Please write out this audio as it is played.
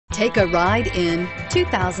Take a ride in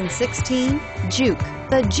 2016 JUKE.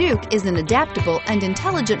 The JUKE is an adaptable and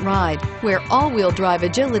intelligent ride where all-wheel drive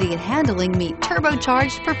agility and handling meet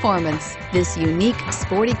turbocharged performance. This unique,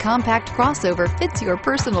 sporty compact crossover fits your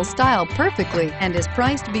personal style perfectly and is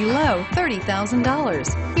priced below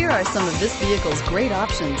 $30,000. Here are some of this vehicle's great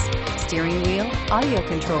options: steering wheel audio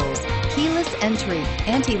controls, keyless entry,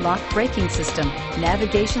 anti-lock braking system,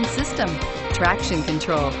 navigation system, traction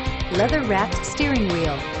control, leather-wrapped steering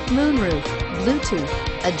wheel, moonroof, Bluetooth,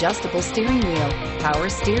 adjustable steering wheel, power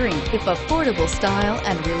steering. If affordable style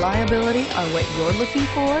and reliability are what you're looking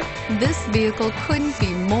for, this vehicle couldn't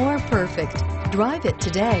be more perfect. Drive it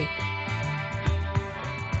today.